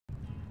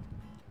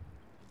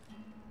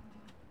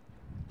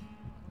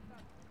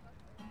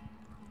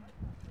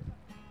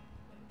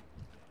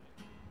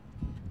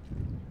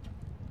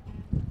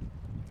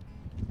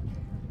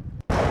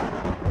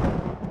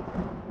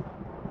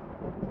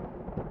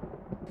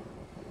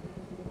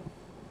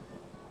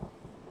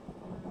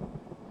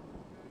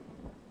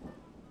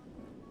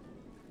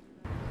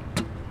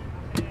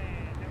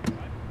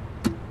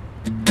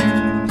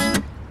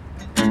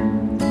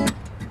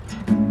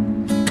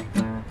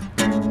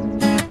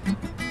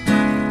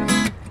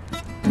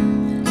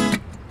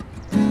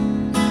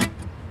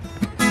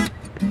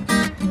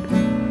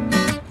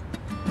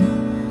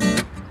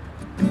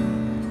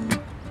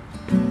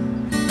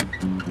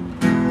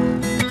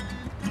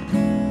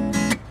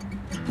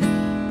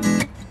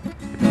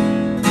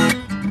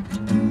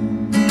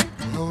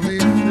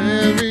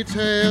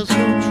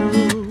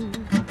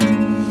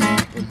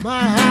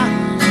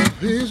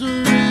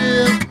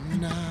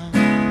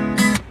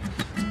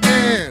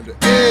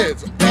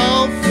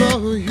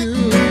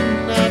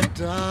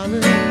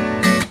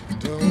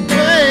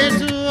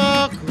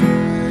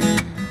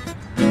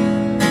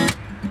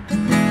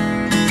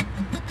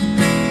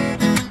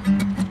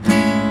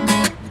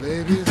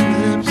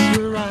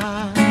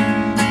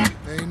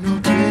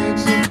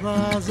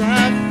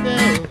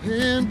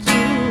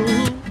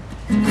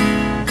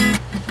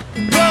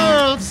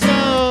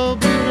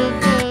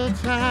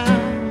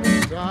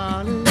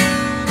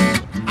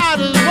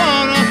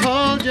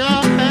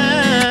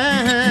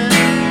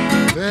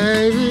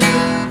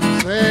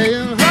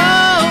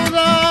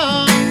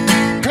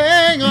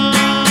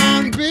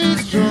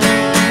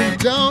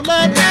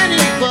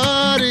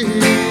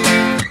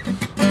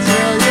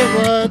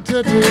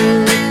to do.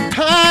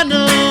 I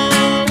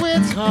know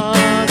it's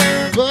hard,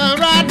 but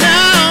right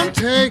now I'm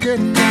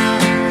taking my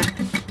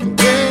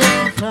way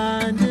to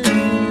finding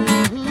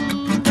you.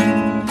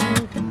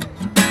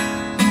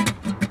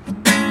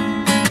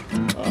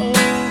 Oh,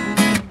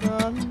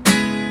 darling.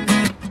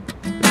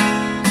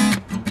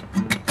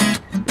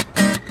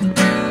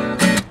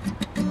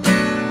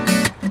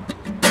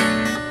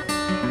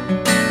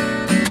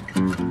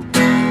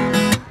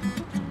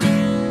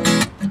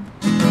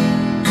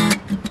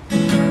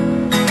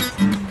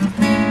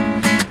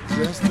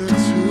 Just the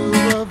two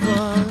of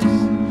us,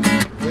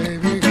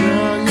 baby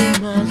girl, you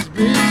must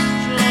be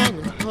strong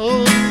and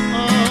hold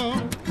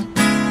on.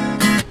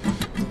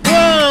 The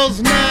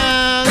world's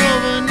not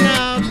over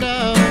now,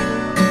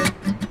 darling.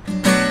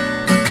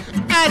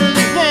 I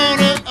just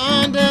wanna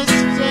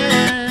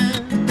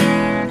understand.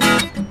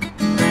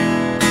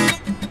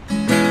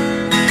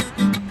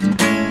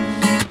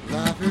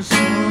 Life is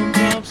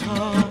sometimes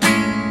hard,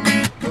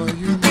 but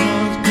you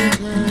must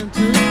pretend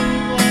to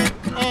walk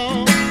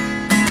on.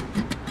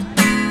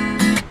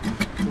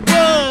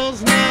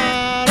 World's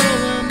not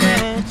over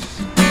much,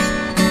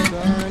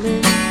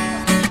 darling.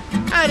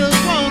 I just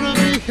wanna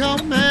be your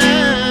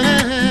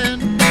man,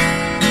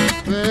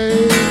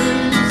 baby.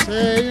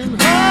 Saying,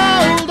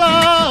 hold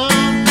on,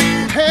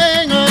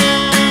 hang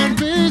on,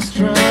 be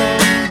strong.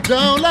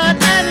 Don't let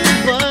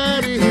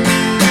anybody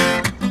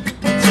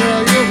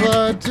tell you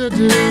what to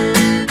do.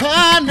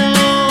 I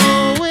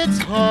know it's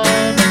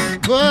hard,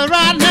 but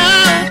right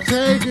now I'm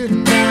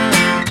taking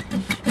my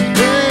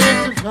way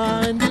to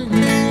finding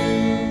you.